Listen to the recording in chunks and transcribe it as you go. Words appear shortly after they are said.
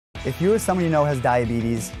If you or someone you know has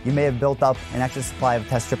diabetes, you may have built up an extra supply of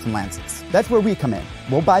test strips and lancets. That's where we come in.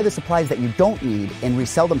 We'll buy the supplies that you don't need and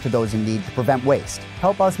resell them to those in need to prevent waste.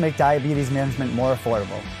 Help us make diabetes management more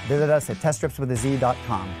affordable. Visit us at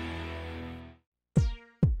teststripswithaz.com.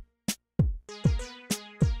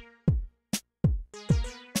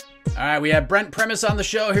 All right, we have Brent Primus on the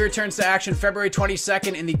show. He returns to action February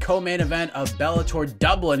 22nd in the co-main event of Bellator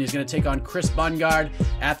Dublin. He's going to take on Chris Bungard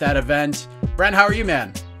at that event. Brent, how are you,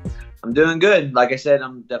 man? I'm doing good. Like I said,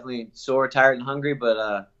 I'm definitely sore, tired, and hungry,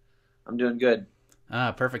 but I'm doing good.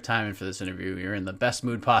 Perfect timing for this interview. You're in the best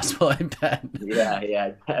mood possible, I bet. Yeah,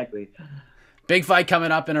 exactly. Big fight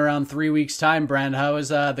coming up in around 3 weeks' time, Brent. How has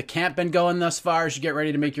the camp been going thus far as you get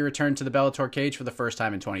ready to make your return to the Bellator cage for the first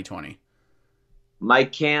time in 2020? My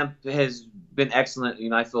camp has been excellent. You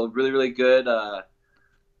know, I feel really, really good. I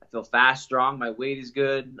feel fast, strong. My weight is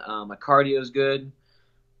good. My cardio is good.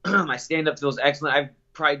 My stand-up feels excellent. I've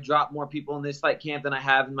probably dropped more people in this fight camp than I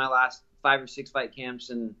have in my last 5 or 6 fight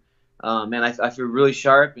camps. And, man, I feel really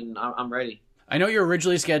sharp, and I'm ready. I know you're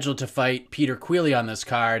originally scheduled to fight Peter Queally on this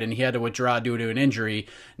card, and he had to withdraw due to an injury.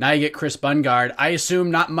 Now you get Chris Bungard. I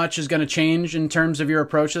assume not much is going to change in terms of your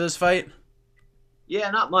approach to this fight?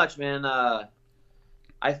 Yeah, not much, man.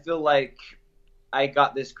 I feel like I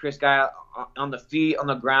got this Chris guy on the feet, on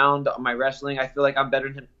the ground, on my wrestling. I feel like I'm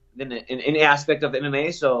better than in any aspect of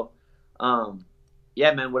MMA. So,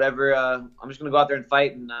 yeah, man, whatever. I'm just going to go out there and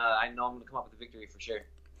fight, and I know I'm going to come up with a victory for sure.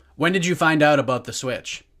 When did you find out about the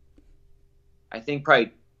switch? I think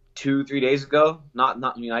probably 2-3 days ago.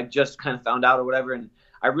 I just kind of found out or whatever, and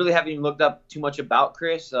I really haven't even looked up too much about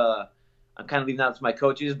Chris. I'm kind of leaving that up to my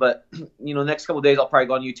coaches, but next couple of days I'll probably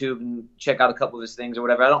go on YouTube and check out a couple of his things or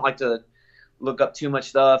whatever. I don't like to look up too much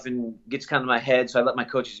stuff and gets kind of in my head, so I let my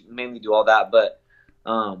coaches mainly do all that. But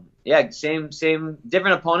yeah, same,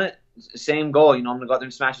 different opponent, same goal. I'm gonna go out there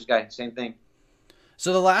and smash this guy. Same thing.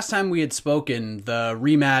 So the last time we had spoken, the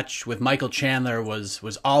rematch with Michael Chandler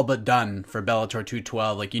was all but done for Bellator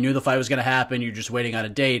 212. Like, you knew the fight was going to happen, you're just waiting on a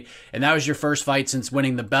date, and that was your first fight since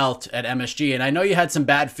winning the belt at MSG. And I know you had some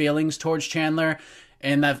bad feelings towards Chandler,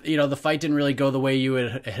 and that the fight didn't really go the way you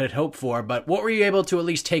had hoped for. But what were you able to at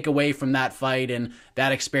least take away from that fight and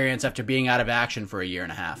that experience after being out of action for a year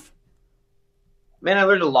and a half? Man, I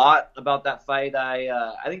learned a lot about that fight.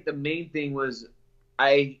 I think the main thing was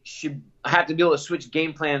I have to be able to switch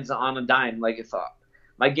game plans on a dime. Like, if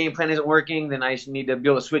my game plan isn't working, then I need to be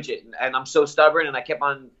able to switch it. And I'm so stubborn, and I kept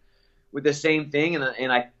on with the same thing.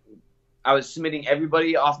 And I was submitting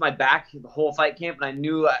everybody off my back the whole fight camp, and I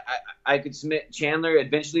knew I could submit Chandler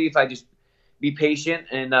eventually if I just be patient.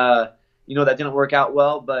 And that didn't work out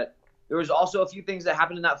well. But there was also a few things that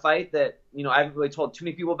happened in that fight that I haven't really told too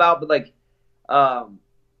many people about. But I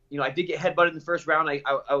did get headbutted in the first round.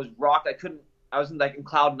 I was rocked. I was in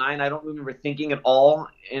cloud 9. I don't remember thinking at all.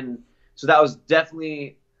 And so that was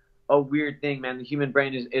definitely a weird thing, man. The human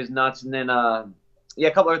brain is nuts. And then, a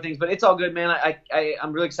couple other things, but it's all good, man.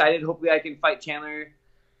 I'm really excited. Hopefully I can fight Chandler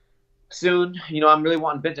soon. I'm really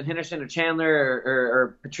wanting Benton Henderson or Chandler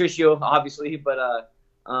or Patricio, obviously. But,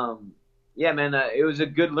 yeah, man, it was a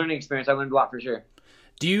good learning experience. I learned a lot for sure.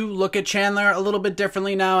 Do you look at Chandler a little bit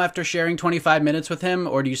differently now after sharing 25 minutes with him,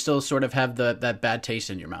 or do you still sort of have that bad taste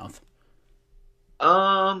in your mouth?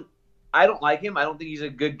 I don't like him. I don't think he's a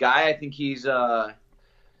good guy. I think he's a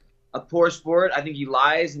poor sport. I think he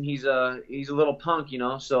lies, and he's a little punk,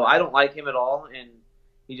 So I don't like him at all, and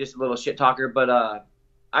he's just a little shit talker. But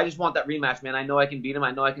I just want that rematch, man. I know I can beat him.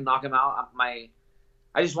 I know I can knock him out.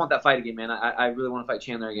 I just want that fight again, man. I really want to fight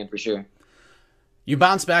Chandler again for sure. You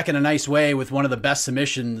bounced back in a nice way with one of the best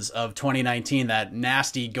submissions of 2019. That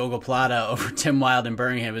nasty gogoplata over Tim Wilde in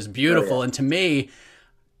Birmingham was beautiful, Oh, yeah. And to me,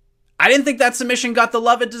 I didn't think that submission got the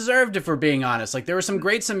love it deserved, if we're being honest. Like, there were some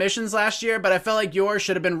great submissions last year, but I felt like yours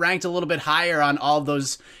should have been ranked a little bit higher on all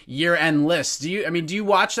those year-end lists. Do you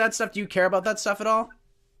watch that stuff? Do you care about that stuff at all?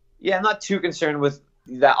 Yeah, I'm not too concerned with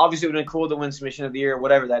that. Obviously, it would have been cool to win submission of the year or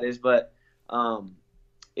whatever that is, but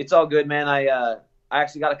it's all good, man. I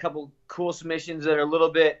actually got a couple cool submissions that are a little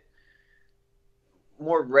bit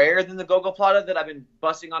more rare than the gogoplata that I've been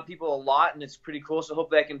busting on people a lot, and it's pretty cool. So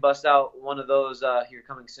hopefully I can bust out one of those here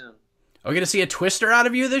coming soon. Are we going to see a twister out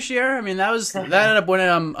of you this year? I mean, that ended up winning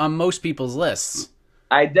on most people's lists.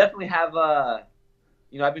 I definitely have, I've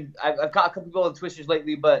got a couple people on twisters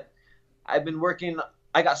lately, but I've been working.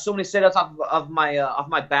 I got so many setups off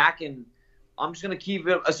my back, and I'm just going to keep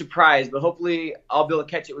it a surprise, but hopefully I'll be able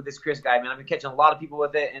to catch it with this Chris guy, man. I've been catching a lot of people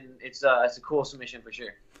with it, and it's a cool submission for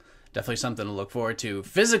sure. Definitely something to look forward to.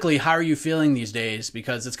 Physically, how are you feeling these days?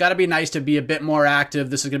 Because it's got to be nice to be a bit more active.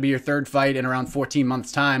 This is going to be your third fight in around 14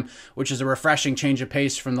 months' time, which is a refreshing change of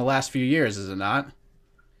pace from the last few years, is it not?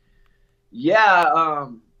 Yeah,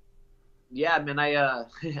 yeah, man.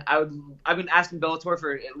 I've been asking Bellator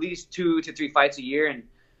for at least 2 to 3 fights a year, and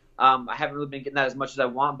I haven't really been getting that as much as I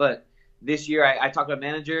want. But this year, I talked to a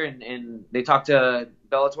manager, and they talked to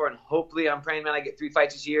Bellator, and hopefully, I'm praying, man, I get 3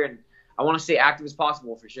 fights this year, and I want to stay active as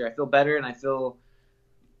possible for sure. I feel better, and I feel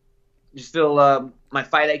my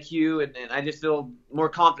fight IQ, and I just feel more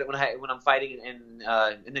confident when I'm fighting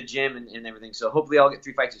in the gym and everything. So hopefully, I'll get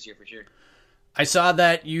 3 fights this year for sure. I saw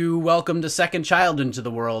that you welcomed a second child into the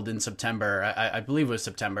world in September. I believe it was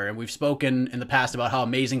September. And we've spoken in the past about how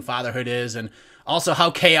amazing fatherhood is and also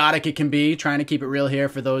how chaotic it can be, trying to keep it real here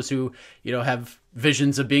for those who, have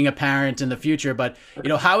visions of being a parent in the future. But,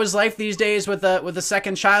 how is life these days with a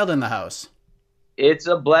second child in the house? It's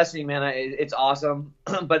a blessing, man. It's awesome.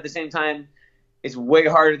 But at the same time, it's way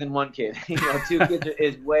harder than one kid. 2 kids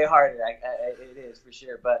is way harder. It is for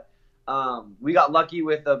sure. But we got lucky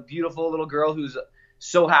with a beautiful little girl who's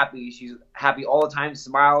so happy. She's happy all the time,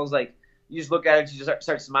 smiles. Like, you just look at her and she just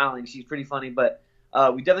starts smiling. She's pretty funny. But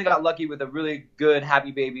we definitely got lucky with a really good,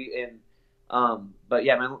 happy baby. And but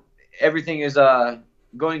yeah, man, everything is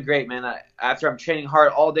going great, man. After I'm training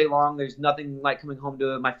hard all day long, there's nothing like coming home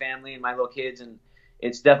to my family and my little kids, and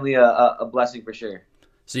it's definitely a blessing for sure.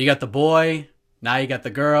 So you got the boy. Now you got the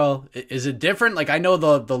girl. Is it different? Like, I know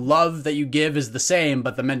the love that you give is the same,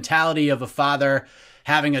 but the mentality of a father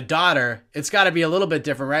having a daughter, it's got to be a little bit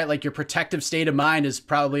different, right? Like, your protective state of mind is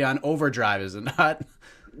probably on overdrive, is it not?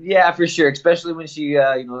 Yeah, for sure. Especially when she,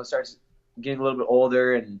 starts getting a little bit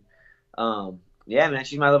older, and yeah, man,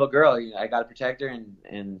 she's my little girl. I got to protect her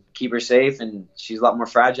and keep her safe, and she's a lot more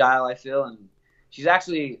fragile, I feel, and she's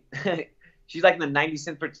actually. She's like in the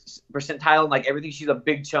 90th percentile and like everything. She's a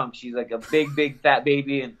big chunk. She's like a big fat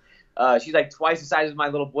baby, and she's like twice the size of my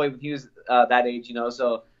little boy when he was that age,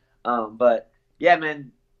 So, but yeah,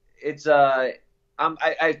 man, it's I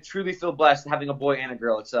truly feel blessed having a boy and a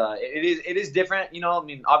girl. It is different, I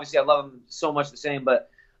mean, obviously I love them so much the same, but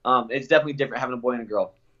it's definitely different having a boy and a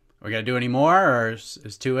girl. Are we gonna do any more, or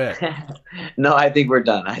is 2 it? No, I think we're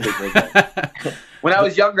done. When I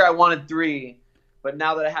was younger, I wanted 3, but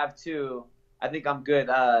now that I have 2. I think I'm good.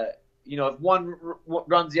 If one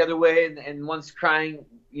runs the other way and one's crying,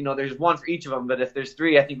 there's one for each of them. But if there's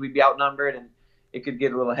 3, I think we'd be outnumbered and it could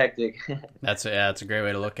get a little hectic. That's a great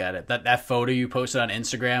way to look at it. That photo you posted on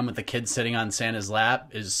Instagram with the kid sitting on Santa's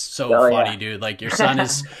lap is so funny, yeah. Dude. Like, your son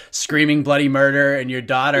is screaming bloody murder and your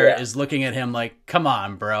daughter is looking at him like, come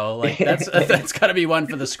on, bro. Like, that's got to be one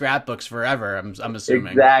for the scrapbooks forever, I'm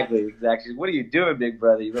assuming. Exactly. What are you doing, big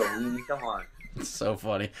brother? You little weenie? Come on. It's so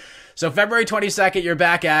funny. So February 22nd, you're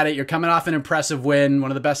back at it. You're coming off an impressive win, one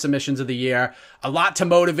of the best submissions of the year. A lot to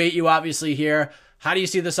motivate you, obviously, here. How do you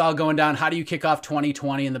see this all going down? How do you kick off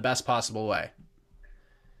 2020 in the best possible way?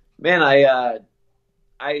 Man, I'm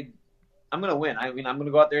going to win. I mean, I'm going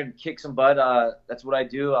to go out there and kick some butt. That's what I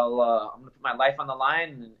do. I'm going to put my life on the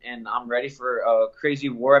line, and I'm ready for a crazy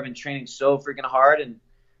war. I've been training so freaking hard, and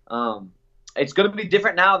it's going to be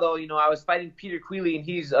different now, though. I was fighting Peter Queally, and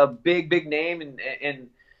he's a big name, and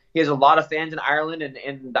he has a lot of fans in Ireland,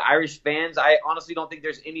 and the Irish fans. I honestly don't think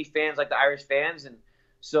there's any fans like the Irish fans, and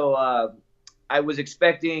so I was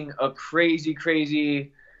expecting crazy crap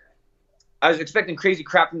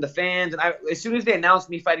from the fans. And as soon as they announced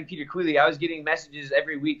me fighting Peter Queally, I was getting messages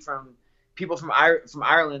every week from people from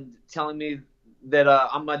Ireland telling me that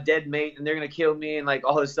I'm a dead mate and they're gonna kill me and like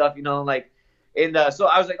all this stuff, And so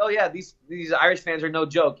I was like, oh yeah, these Irish fans are no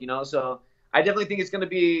joke, So I definitely think it's going to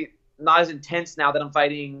be not as intense now that I'm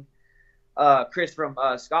fighting Chris from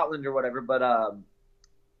Scotland or whatever. But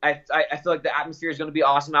I feel like the atmosphere is going to be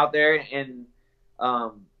awesome out there, and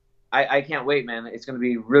I can't wait, man. It's going to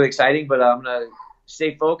be really exciting. But I'm going to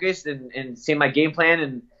stay focused and say my game plan.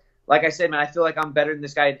 And like I said, man, I feel like I'm better than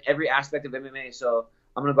this guy in every aspect of MMA. So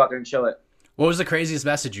I'm going to go out there and show it. What was the craziest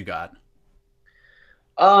message you got?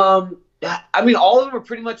 I mean, all of them are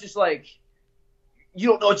pretty much just like, you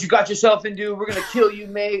don't know what you got yourself into. We're going to kill you,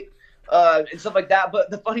 mate, and stuff like that.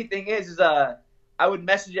 But the funny thing is I would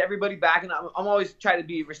message everybody back, and I'm always trying to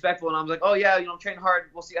be respectful. And I was like, oh, yeah, I'm training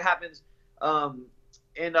hard. We'll see what happens.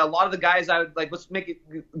 And a lot of the guys, I would like, let's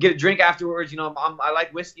get a drink afterwards. I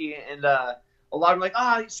like whiskey. And a lot of them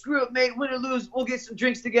like, screw it, mate, win or lose. We'll get some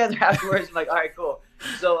drinks together afterwards. I'm like, all right, cool.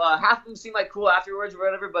 So half of them seem like cool afterwards or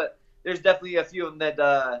whatever, but there's definitely a few of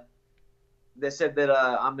them that said that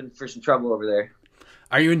I'm in for some trouble over there.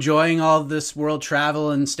 Are you enjoying all this world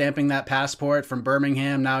travel and stamping that passport from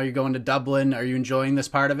Birmingham? Now you're going to Dublin. Are you enjoying this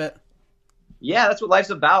part of it? Yeah, that's what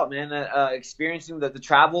life's about, man. Experiencing the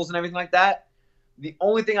travels and everything like that. The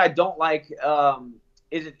only thing I don't like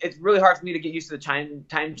is it's really hard for me to get used to the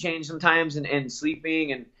time change sometimes, and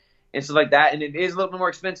sleeping and stuff like that. And it is a little bit more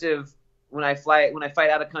expensive when I fight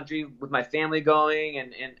out of country with my family going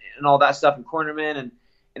and all that stuff, and cornermen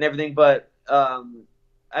and everything. But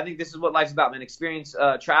I think this is what life's about, man. Experience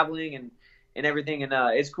traveling and everything. And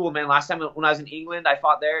it's cool, man. Last time when I was in England, I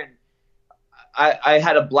fought there, and I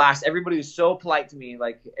had a blast. Everybody was so polite to me.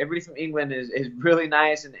 Like, everybody from England is really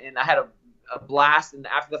nice, and I had a blast. And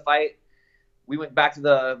after the fight, we went back to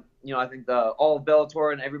the, I think all of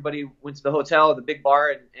Bellator, and everybody went to the hotel, the big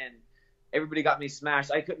bar, and everybody got me smashed.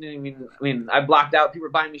 I couldn't even, I blacked out. People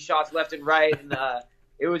were buying me shots left and right, and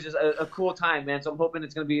it was just a cool time, man. So I'm hoping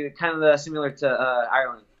it's going to be kind of similar to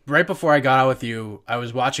Ireland. Right before I got out with you, I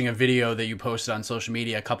was watching a video that you posted on social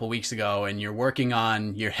media a couple weeks ago, and you're working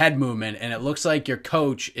on your head movement, and it looks like your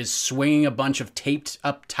coach is swinging a bunch of taped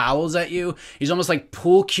up towels at you. He's almost like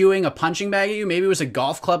pool cueing a punching bag at you. Maybe it was a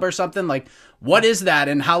golf club or something. Like, what is that,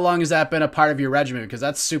 and how long has that been a part of your regimen? Because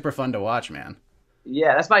that's super fun to watch, man.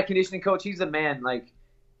 Yeah, that's my conditioning coach. He's the man. Like,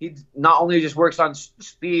 he not only just works on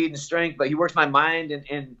speed and strength, but he works my mind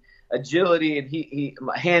and agility, and he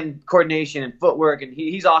hand coordination and footwork, and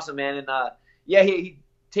he's awesome, man. And he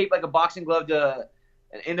taped like a boxing glove to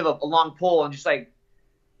an end of a long pole, and just like,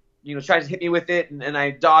 tries to hit me with it, and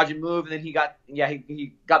I dodge and move, and then he got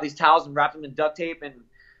these towels and wrapped them in duct tape, and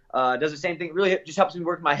does the same thing. Really just helps me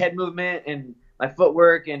work my head movement and my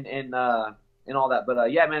footwork and all that.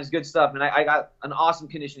 But yeah, man, it's good stuff, and I got an awesome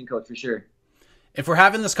conditioning coach for sure. If we're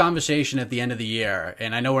having this conversation at the end of the year,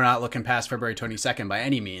 and I know we're not looking past February 22nd by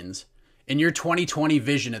any means, in your 2020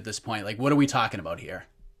 vision at this point, like, what are we talking about here?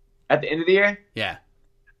 At the end of the year? Yeah.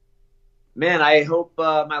 Man, I hope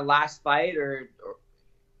my last fight, or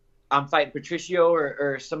I'm fighting Patricio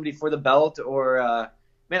or somebody for the belt, or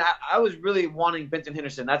man, I was really wanting Benton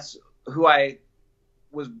Henderson. That's who I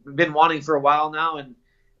been wanting for a while now,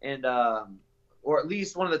 and or at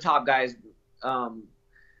least one of the top guys.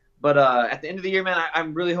 But at the end of the year, man,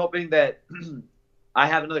 I'm really hoping that I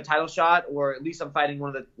have another title shot, or at least I'm fighting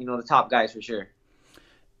one of the the top guys for sure.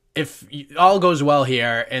 If all goes well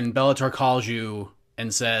here and Bellator calls you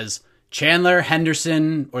and says Chandler,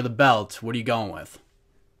 Henderson, or the belt, what are you going with?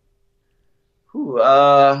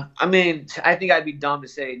 I mean, I think I'd be dumb to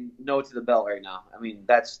say no to the belt right now. I mean,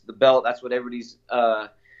 that's the belt. That's what everybody's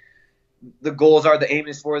the goals are. The aim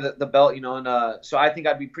is for the belt, and so I think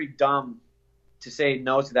I'd be pretty dumb to say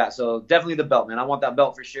no to that. So definitely the belt, man. I want that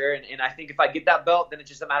belt for sure. And I think if I get that belt, then it's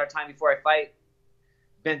just a matter of time before I fight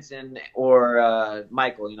Benson or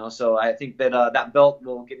Michael, So I think that that belt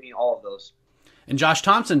will give me all of those. And Josh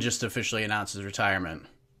Thompson just officially announced his retirement.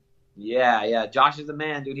 Yeah. Josh is the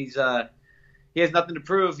man, dude. He has nothing to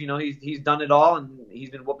prove. He's done it all, and he's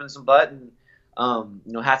been whooping some butt. And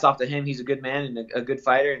hats off to him. He's a good man and a good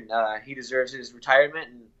fighter, and he deserves his retirement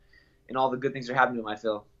and all the good things that are happening to him, I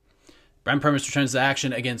feel. Brent Primus returns to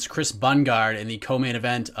action against Chris Bungard in the co-main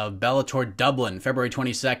event of Bellator Dublin, February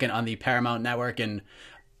 22nd on the Paramount Network. And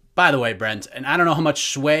by the way, Brent, and I don't know how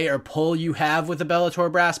much sway or pull you have with the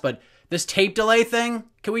Bellator brass, but this tape delay thing,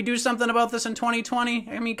 can we do something about this in 2020?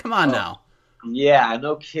 I mean, come on now. Yeah,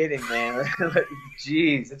 no kidding, man.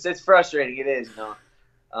 Jeez, it's frustrating. It is,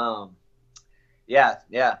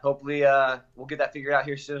 Yeah. Hopefully, we'll get that figured out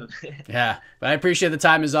here soon. Yeah, but I appreciate the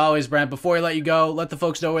time as always, Brent. Before I let you go, let the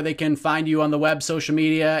folks know where they can find you on the web, social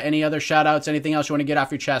media, any other shout outs, anything else you want to get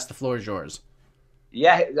off your chest. The floor is yours.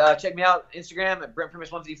 Yeah, check me out Instagram at Brent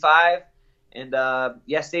Primus 155, and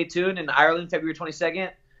stay tuned. In Ireland, February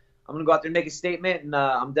 22nd, I'm gonna go out there and make a statement, and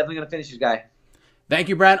I'm definitely gonna finish this guy. Thank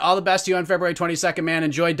you, Brent. All the best to you on February 22nd, man.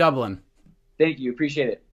 Enjoy Dublin. Thank you. Appreciate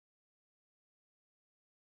it.